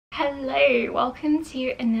Hello, welcome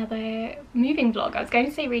to another moving vlog. I was going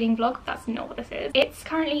to say reading vlog, but that's not what this is. It's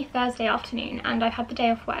currently Thursday afternoon and I've had the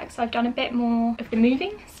day off work, so I've done a bit more of the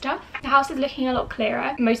moving stuff. The house is looking a lot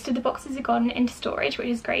clearer. Most of the boxes are gone into storage, which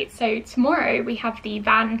is great. So tomorrow we have the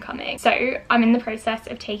van coming. So I'm in the process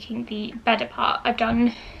of taking the bed apart. I've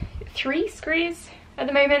done 3 screws at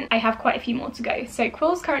the moment. I have quite a few more to go. So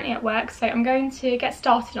Quill's currently at work, so I'm going to get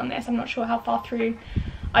started on this. I'm not sure how far through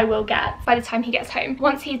I will get by the time he gets home.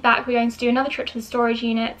 Once he's back, we're going to do another trip to the storage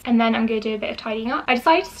unit and then I'm going to do a bit of tidying up. I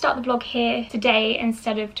decided to start the vlog here today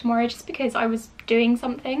instead of tomorrow just because I was doing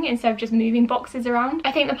something instead of just moving boxes around.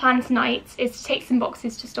 I think the plan tonight is to take some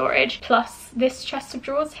boxes to storage plus this chest of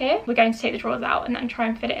drawers here. We're going to take the drawers out and then try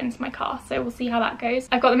and fit it into my car, so we'll see how that goes.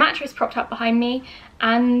 I've got the mattress propped up behind me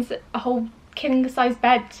and a whole king size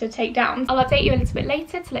bed to take down. I'll update you a little bit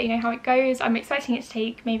later to let you know how it goes. I'm expecting it to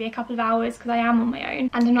take maybe a couple of hours because I am on my own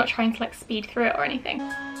and I'm not trying to like speed through it or anything.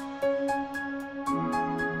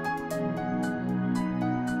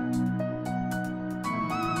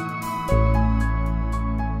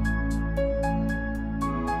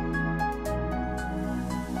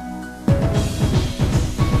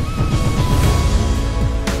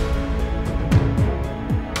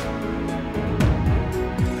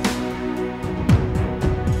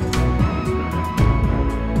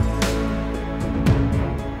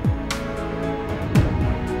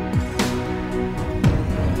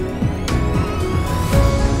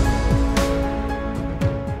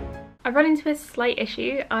 I've run into a slight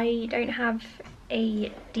issue. I don't have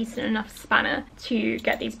a decent enough spanner to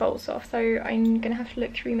get these bolts off, so I'm gonna have to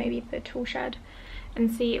look through maybe the tool shed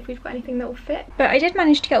and see if we've got anything that will fit. But I did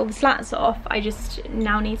manage to get all the slats off. I just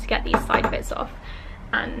now need to get these side bits off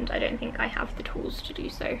and I don't think I have the tools to do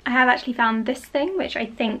so. I have actually found this thing which I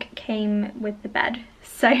think came with the bed,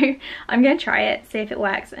 so I'm gonna try it, see if it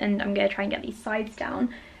works, and I'm gonna try and get these sides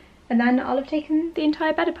down. And then I'll have taken the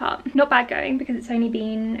entire bed apart. Not bad going because it's only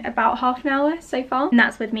been about half an hour so far. And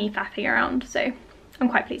that's with me faffing around, so I'm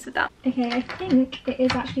quite pleased with that. Okay, I think it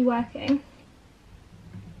is actually working.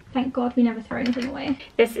 Thank God we never throw anything away.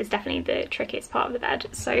 This is definitely the trickiest part of the bed.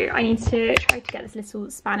 So I need to try to get this little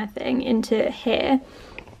spanner thing into here,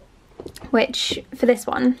 which for this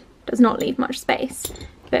one does not leave much space,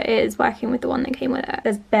 but it is working with the one that came with it.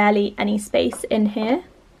 There's barely any space in here.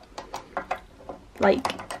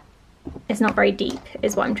 Like, it's not very deep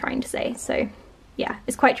is what I'm trying to say, so yeah,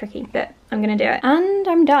 it's quite tricky, but I'm gonna do it. And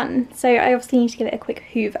I'm done. So I obviously need to give it a quick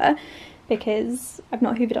hoover because I've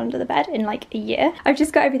not hoovered under the bed in like a year. I've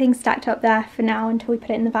just got everything stacked up there for now until we put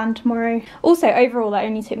it in the van tomorrow. Also, overall that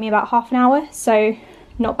only took me about half an hour, so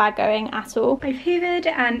not bad going at all. I've hoovered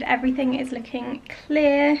and everything is looking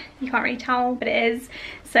clear. You can't really tell, but it is.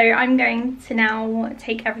 So I'm going to now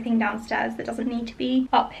take everything downstairs that doesn't need to be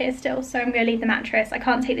up here still. So I'm going to leave the mattress. I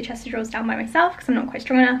can't take the chest of drawers down by myself because I'm not quite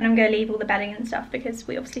strong enough, and I'm going to leave all the bedding and stuff because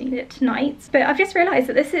we obviously need it tonight. But I've just realised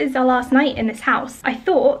that this is our last night in this house. I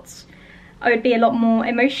thought I would be a lot more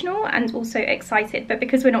emotional and also excited, but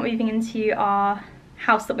because we're not moving into our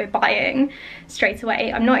house that we're buying straight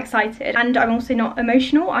away, I'm not excited, and I'm also not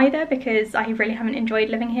emotional either because I really haven't enjoyed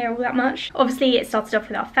living here all that much. Obviously it started off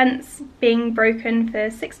with our fence being broken for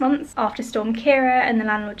 6 months after Storm Kira, and the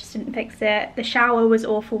landlord just didn't fix it. The shower was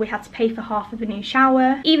awful. We had to pay for half of a new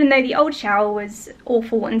shower, even though the old shower was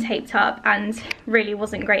awful and taped up and really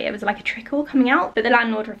wasn't great. It was like a trickle coming out, but the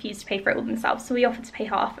landlord refused to pay for it all themselves, so we offered to pay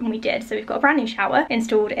half and we did. So we've got a brand new shower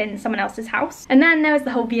installed in someone else's house. And then there was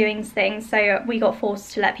the whole viewings thing, so we got forced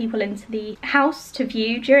to let people into the house to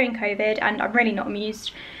view during COVID, and I'm really not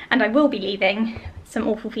amused, and I will be leaving some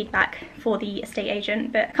awful feedback for the estate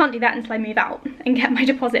agent, but I can't do that until I move out and get my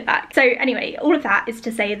deposit back. So anyway, all of that is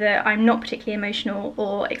to say that I'm not particularly emotional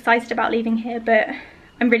or excited about leaving here, but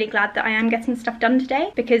I'm really glad that I am getting stuff done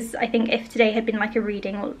today, because I think if today had been like a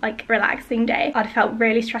reading or like relaxing day, I'd have felt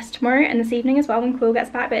really stressed tomorrow and this evening as well when Quill gets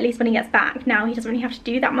back. But at least when he gets back now, he doesn't really have to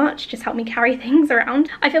do that much, just help me carry things around.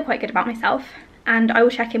 I feel quite good about myself. And I will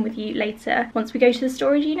check in with you later once we go to the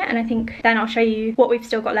storage unit, and I think then I'll show you what we've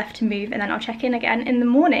still got left to move, and then I'll check in again in the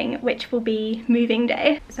morning, which will be moving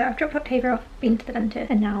day. So I've dropped Octavia off, been to the dentist,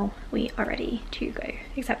 and now we are ready to go,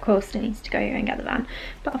 except Cole still needs to go and get the van,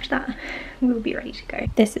 but after that we will be ready to go.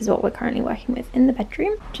 This is what we're currently working with in the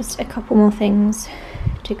bedroom. Just a couple more things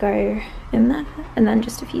to go in there, and then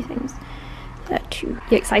just a few things there too.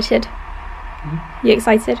 You excited? You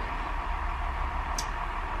excited?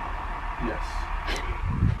 Yes.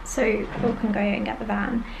 So Paul can go and get the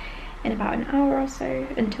van in about an hour or so.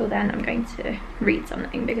 Until then, I'm going to read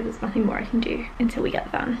something because there's nothing more I can do until we get the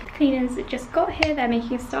van. The cleaners just got here. They're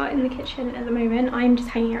making a start in the kitchen at the moment. I'm just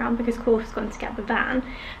hanging around because Cor's gone to get the van,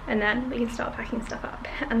 and then we can start packing stuff up.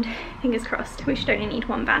 And fingers crossed, we should only need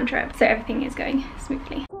one van trip, so everything is going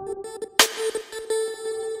smoothly.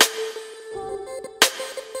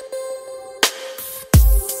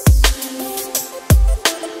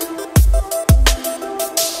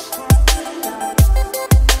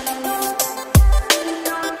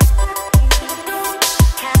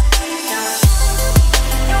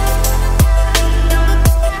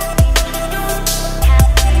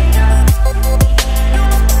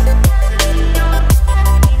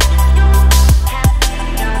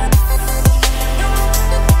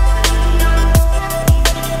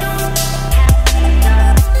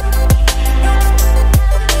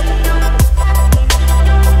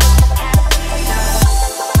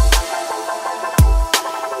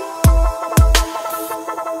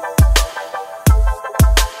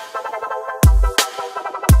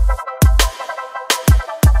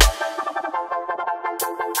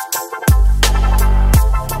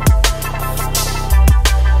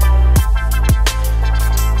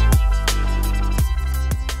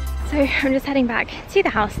 So I'm just heading back to the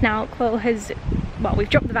house now. Quill has, well, we've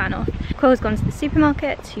dropped the van off. Quill's gone to the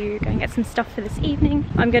supermarket to go and get some stuff for this evening.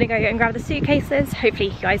 I'm gonna go and grab the suitcases. Hopefully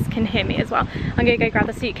you guys can hear me as well. I'm gonna go grab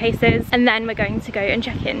the suitcases, and then we're going to go and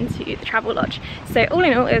check into the travel lodge. So all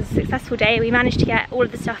in all, it was a successful day. We managed to get all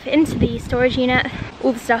of the stuff into the storage unit,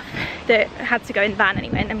 all the stuff that had to go in the van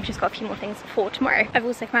anyway, and then we've just got a few more things for tomorrow. I've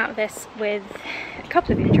also come out of this with a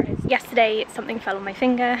couple of intros. Yesterday something fell on my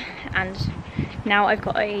finger, and now I've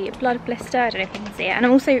got a blood blister. I don't know if you can see it, and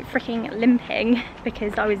I'm also freaking limping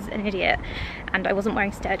because I was an idiot and I wasn't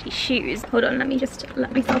wearing sturdy shoes. Hold on, let me just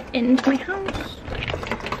let myself into my house.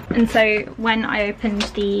 And so when I opened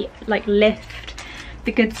the lift,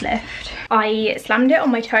 the goods lift, I slammed it on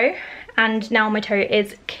my toe, and now my toe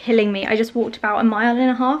is killing me. I just walked about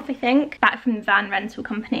 1.5 miles, I think, back from the van rental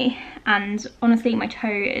company, and honestly my toe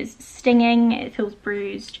is stinging. It feels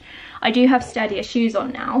bruised. I do have sturdier shoes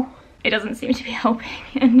on now. It doesn't seem to be helping,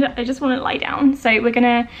 and I just want to lie down. So I'm going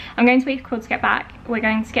to wait for Quill to get back. We're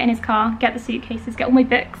going to get in his car, get the suitcases, get all my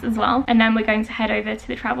books as well, and then we're going to head over to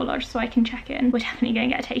the travel lodge so I can check in. We're definitely going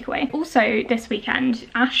to get a takeaway. Also this weekend,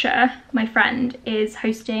 Asha, my friend, is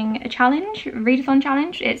hosting a challenge, a readathon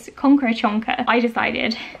challenge. It's Conquer a Chonker. I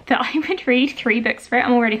decided that I would read 3 books for it.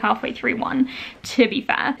 I'm already halfway through one, to be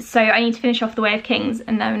fair. So I need to finish off The Way of Kings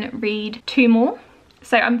and then read 2 more.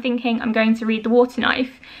 So I'm thinking I'm going to read The Water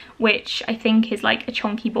Knife, which I think is like a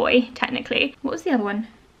chonky boy, technically. What was the other one?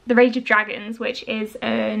 The Rage of Dragons, which is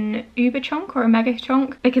an uber chonk or a mega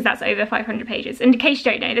chonk, because that's over 500 pages. And in case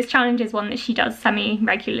you don't know, this challenge is one that she does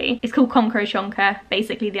semi-regularly. It's called Conquer a Chonker.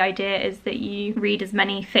 Basically, the idea is that you read as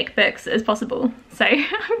many thick books as possible. So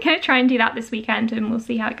I'm gonna try and do that this weekend, and we'll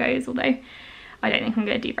see how it goes, although I don't think I'm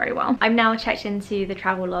gonna do very well. I'm now checked into the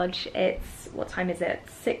travel lodge. It's, what time is it?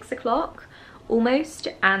 6 o'clock? Almost,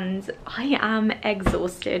 and I am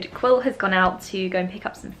exhausted. Quill has gone out to go and pick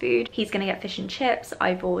up some food. He's gonna get fish and chips.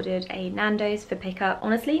 I've ordered a Nando's for pickup.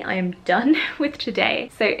 Honestly, I am done with today.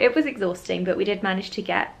 So it was exhausting, but we did manage to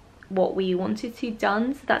get what we wanted to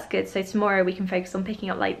done, so that's good. So tomorrow we can focus on picking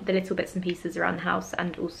up like the little bits and pieces around the house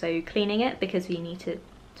and also cleaning it, because we need to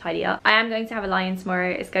tidy up. I am going to have a lie-in tomorrow.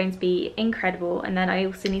 It's going to be incredible, and then I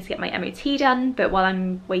also need to get my MOT done, but while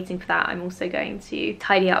I'm waiting for that, I'm also going to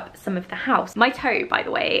tidy up some of the house. My toe, by the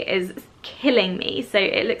way, is killing me, so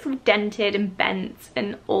it looks all dented and bent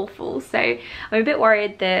and awful, so I'm a bit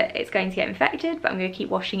worried that it's going to get infected, but I'm going to keep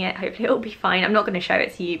washing it. Hopefully it'll be fine. I'm not going to show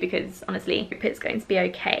it to you because honestly I hope it's going to be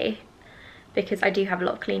okay, because I do have a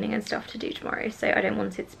lot of cleaning and stuff to do tomorrow, so I don't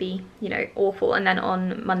want it to be, you know, awful. And then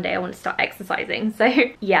on Monday I want to start exercising, so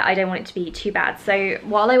yeah, I don't want it to be too bad. So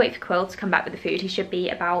while I wait for Quill to come back with the food, he should be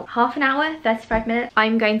about half an hour, 35 minutes,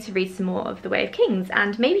 I'm going to read some more of The Way of Kings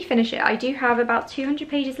and maybe finish it. I do have about 200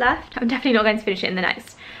 pages left. I'm definitely not going to finish it in the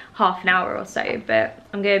next half an hour or so, but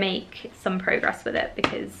I'm going to make some progress with it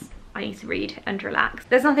because I need to read and relax.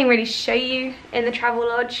 There's nothing really to show you in the travel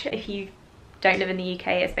lodge. If you don't live in the UK,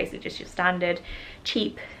 it's basically just your standard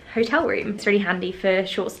cheap hotel room. It's really handy for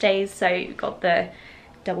short stays. So you've got the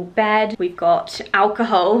double bed, we've got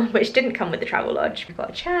alcohol, which didn't come with the travel lodge. We've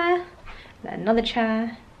got a chair, then another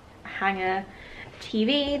chair, a hanger, a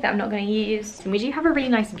TV that I'm not going to use, and we do have a really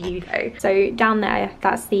nice view though. So down there,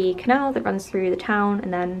 that's the canal that runs through the town,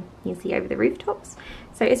 and then you can see over the rooftops.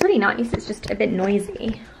 So it's really nice. It's just a bit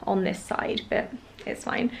noisy on this side, but it's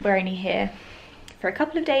fine. We're only here for a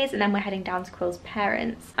couple of days, and then we're heading down to Quill's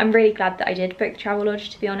parents. I'm really glad that I did book the travel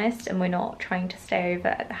lodge, to be honest, and we're not trying to stay over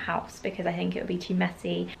at the house because I think it would be too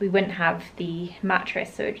messy. We wouldn't have the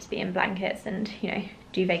mattress, so it would just be in blankets and, you know,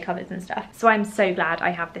 duvet covers and stuff. So I'm so glad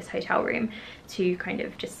I have this hotel room to kind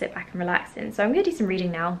of just sit back and relax in. So I'm gonna do some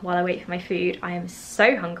reading now while I wait for my food. I am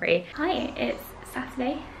so hungry. Hi, it's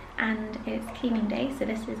Saturday and it's cleaning day, so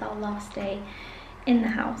this is our last day in the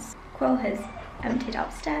house. Quill has emptied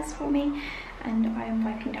upstairs for me, and I am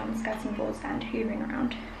wiping down the skirting boards and hoovering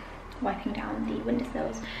around, wiping down the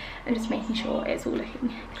windowsills and just making sure it's all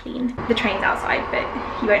looking clean. The train's outside, but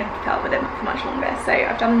you won't have to put up with it for much longer. So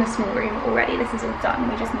I've done the small room already. This is all done.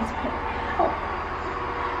 We just need to put, oh,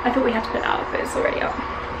 I thought we had to put that up, but it's already up.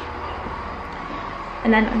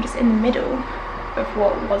 And then I'm just in the middle of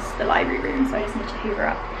what was the library room, so I just need to hoover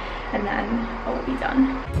up and then I will be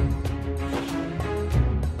done.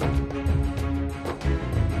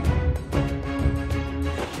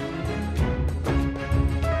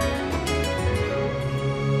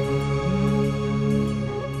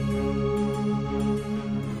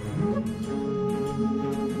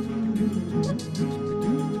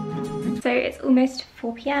 So it's almost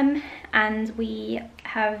 4 p.m. and we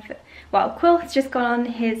have, well, Quill has just gone on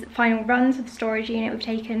his final runs of the storage unit. We've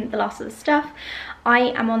taken the last of the stuff.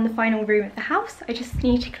 I am on the final room of the house. I just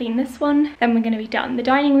need to clean this one, then we're going to be done. The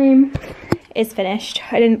dining room is finished.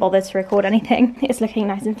 I didn't bother to record anything. It's looking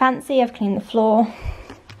nice and fancy. I've cleaned the floor.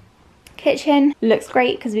 Kitchen looks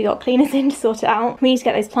great because we got cleaners in to sort it out. We need to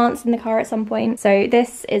get those plants in the car at some point. So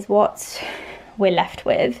this is what we're left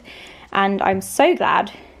with, and I'm so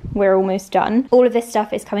glad we're almost done. All of this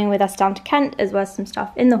stuff is coming with us down to Kent, as well as some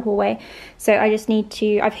stuff in the hallway. So I just need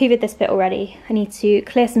to, I've hoovered this bit already. I need to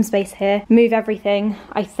clear some space here, move everything,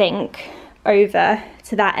 I think, over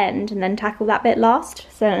to that end and then tackle that bit last.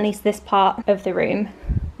 So at least this part of the room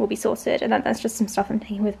will be sorted, and then that's just some stuff I'm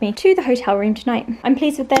taking with me to the hotel room tonight. I'm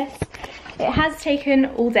pleased with this. It has taken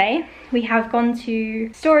all day. We have gone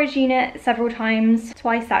to storage unit several times,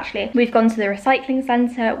 twice actually. We've gone to the recycling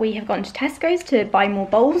centre. We have gone to Tesco's to buy more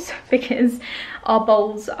bowls because our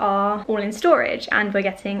bowls are all in storage and we're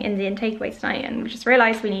getting Indian takeaway tonight, and we just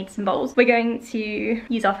realised we need some bowls. We're going to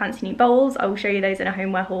use our fancy new bowls. I will show you those in a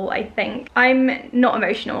homeware haul, I think. I'm not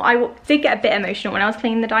emotional. Did get a bit emotional when I was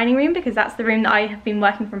cleaning the dining room because that's the room that I have been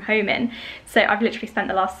working from home in. So I've literally spent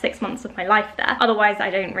the last 6 months of my life there. Otherwise I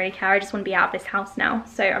don't really care. I just want to be out of this house now.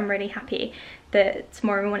 So I'm really happy that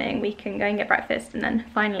tomorrow morning we can go and get breakfast and then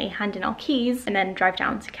finally hand in our keys and then drive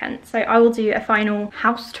down to Kent. So I will do a final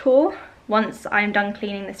house tour once I'm done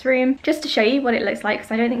cleaning this room, just to show you what it looks like,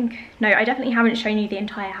 because I don't think, no, I definitely haven't shown you the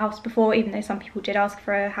entire house before, even though some people did ask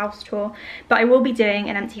for a house tour. But I will be doing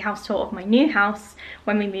an empty house tour of my new house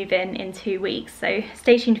when we move in 2 weeks. So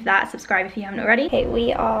stay tuned for that, subscribe if you haven't already. Okay,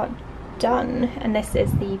 we are done, and this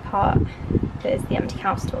is the part that is the empty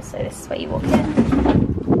house tour. So this is where you walk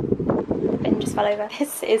in. Bin just fell over.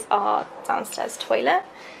 This is our downstairs toilet.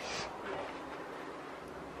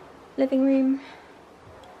 Living room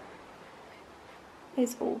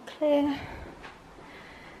is all clear.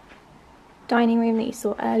 Dining room that you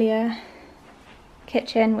saw earlier.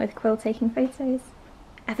 Kitchen with Quill taking photos.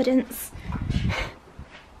 Evidence.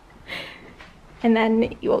 And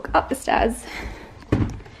then you walk up the stairs,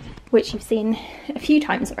 which you've seen a few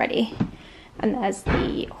times already. And there's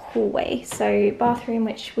the hallway. So bathroom,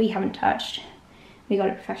 which we haven't touched. We got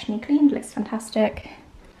it professionally cleaned, looks fantastic.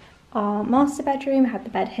 Our master bedroom had the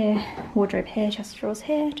bed here, wardrobe here, chest of drawers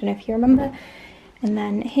here, don't know if you remember. And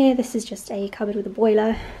then here, this is just a cupboard with a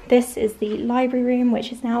boiler. This is the library room,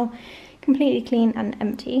 which is now completely clean and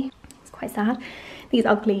empty. It's quite sad. These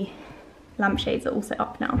ugly lampshades are also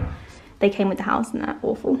up now. They came with the house and they're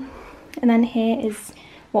awful. And then here is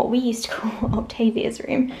what we used to call Octavia's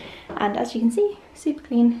room. And as you can see, super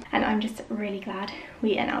clean. And I'm just really glad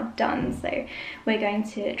we are now done. So we're going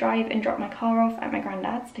to drive and drop my car off at my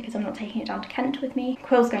granddad's because I'm not taking it down to Kent with me.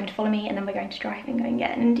 Quill's going to follow me, and then we're going to drive and go and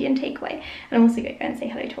get an Indian takeaway. And I'm also going to go and say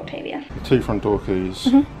hello to Octavia. 2 front door keys,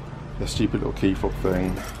 a stupid little key fob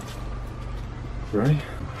thing. Ready?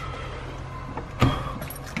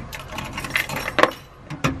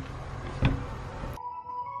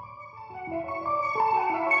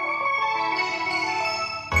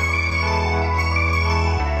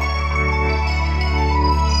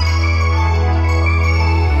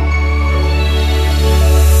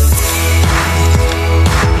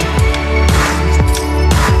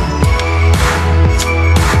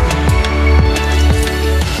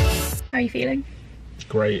 How are you feeling?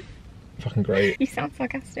 Great. Fucking great. You sound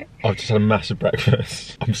sarcastic. I've just had a massive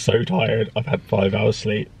breakfast. I'm so tired. I've had 5 hours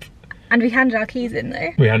sleep. And we handed our keys in though.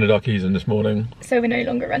 We handed our keys in this morning. So we're no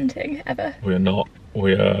longer renting, ever. We are not.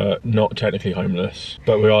 We are not technically homeless,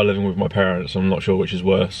 but we are living with my parents. I'm not sure which is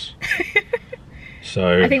worse.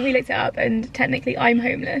 So I think we looked it up and technically I'm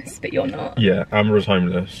homeless, but you're not. yeah, Amara's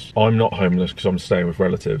homeless. I'm not homeless because I'm staying with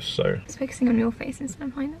relatives, so. It's focusing on your face instead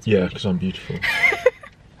of mine. Yeah, because I'm beautiful.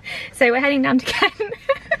 So we're heading down to Kent.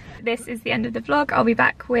 This is the end of the vlog. I'll be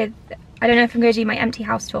back with, I don't know if I'm going to do my empty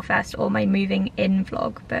house tour first or my moving in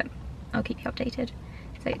vlog, but I'll keep you updated.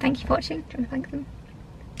 So thank you for watching. Do you want to thank them?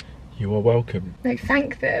 You are welcome. No,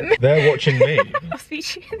 thank them. They're watching me. I'll speak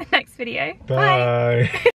to you in the next video. Bye. Bye.